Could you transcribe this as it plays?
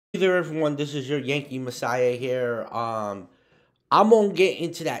Hey there, everyone. This is your Yankee Messiah here. I'm gonna get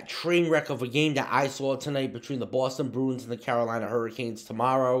into that train wreck of a game that I saw tonight between the Boston Bruins and the Carolina Hurricanes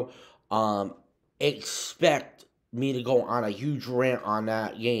tomorrow. Um, expect me to go on a huge rant on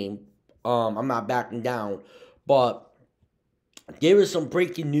that game. I'm not backing down, but there is some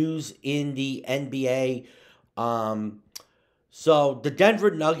breaking news in the NBA. Um, so the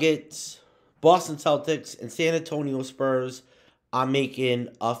Denver Nuggets, Boston Celtics, and San Antonio Spurs are making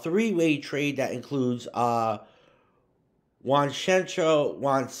a three-way trade that includes Juan Sancho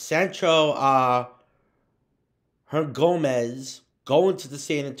Her Gomez going to the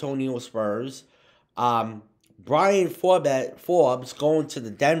San Antonio Spurs, um, Brian Forbes going to the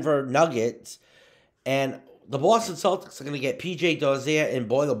Denver Nuggets, and the Boston Celtics are going to get PJ Dozier and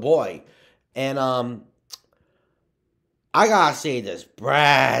Bol Bol. And I gotta say this,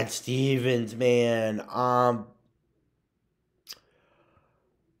 Brad Stevens, man,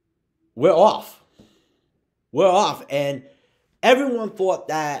 we're off. We're off, and everyone thought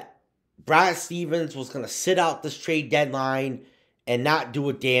that Brad Stevens was gonna sit out this trade deadline and not do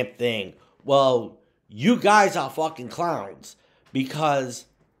a damn thing. Well, you guys are fucking clowns because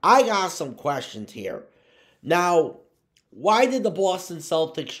I got some questions here. Now, why did the Boston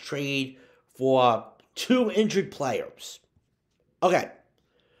Celtics trade for two injured players? Okay,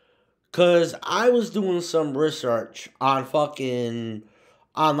 because I was doing some research on fucking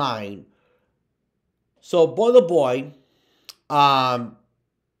online. So, Boy um,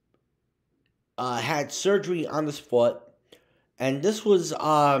 had surgery on his foot, and this was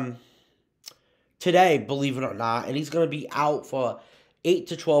today, believe it or not, and he's going to be out for 8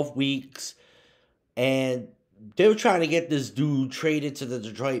 to 12 weeks. And they were trying to get this dude traded to the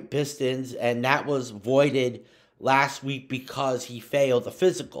Detroit Pistons, and that was voided last week because he failed the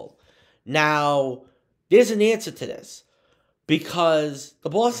physical. Now, there's an answer to this because the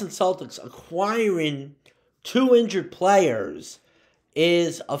Boston Celtics acquiring two injured players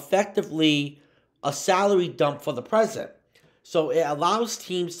is effectively a salary dump for the present. So it allows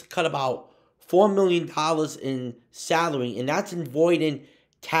teams to cut about $4 million in salary, and that's avoiding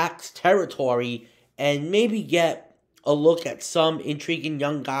tax territory, and maybe get a look at some intriguing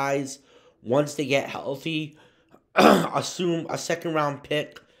young guys once they get healthy. Assume a second round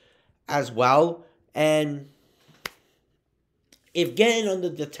pick as well. And if getting under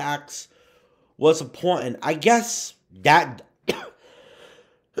the tax was important, I guess that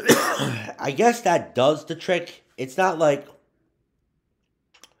does the trick. It's not like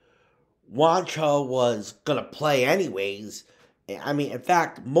Wancho was gonna play anyways. I mean, in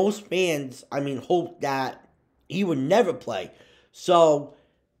fact, most fans, hope that he would never play. So,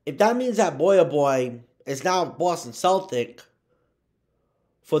 if that means that Boy is now Boston Celtic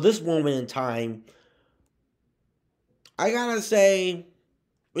for this moment in time, I gotta say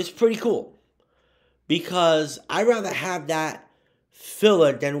it's pretty cool because I'd rather have that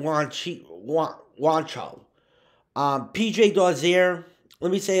filler than Wancho. PJ Dozier,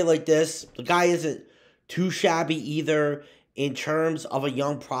 let me say it like this: the guy isn't too shabby either in terms of a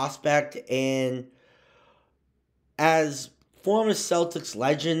young prospect, and as former Celtics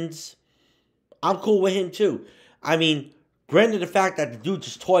legends, I'm cool with him too. I mean, granted the fact that the dude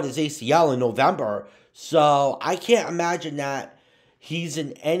just tore his ACL in November, so I can't imagine that he's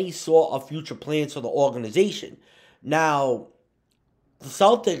in any sort of future plans for the organization. Now, the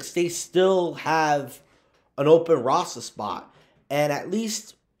Celtics, they still have an open roster spot, and at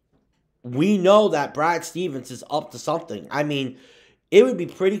least we know that Brad Stevens is up to something. I mean, it would be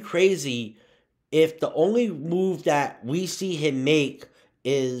pretty crazy if the only move that we see him make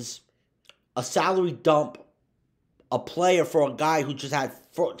is a salary dump a player for a guy who just had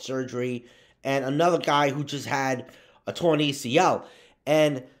foot surgery and another guy who just had a torn ACL.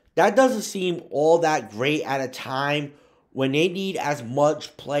 And that doesn't seem all that great at a time when they need as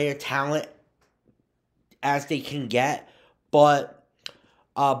much player talent as they can get. But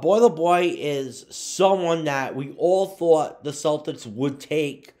Boy is someone that we all thought the Celtics would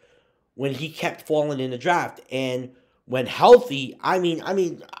take when he kept falling in the draft. And when healthy, I've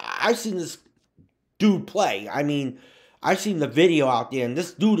seen this dude play. I've seen the video out there, and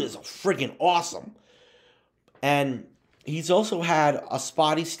this dude is freaking awesome. And he's also had a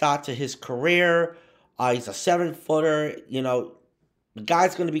spotty start to his career. He's a 7-footer. The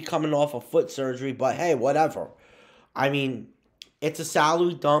guy's going to be coming off of foot surgery, but hey, whatever. I mean, it's a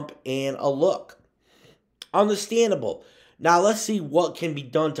salary dump and a look. Understandable. Now, let's see what can be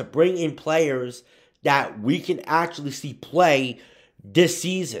done to bring in players that we can actually see play this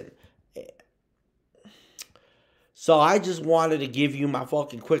season. So I just wanted to give you my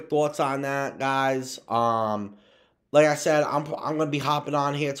fucking quick thoughts on that, guys. Like I said, I'm gonna be hopping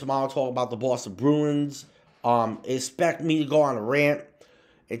on here tomorrow to talk about the Boston Bruins. Expect me to go on a rant.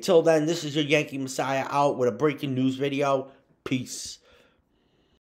 Until then, this is your Yankee Messiah out with a breaking news video. Peace.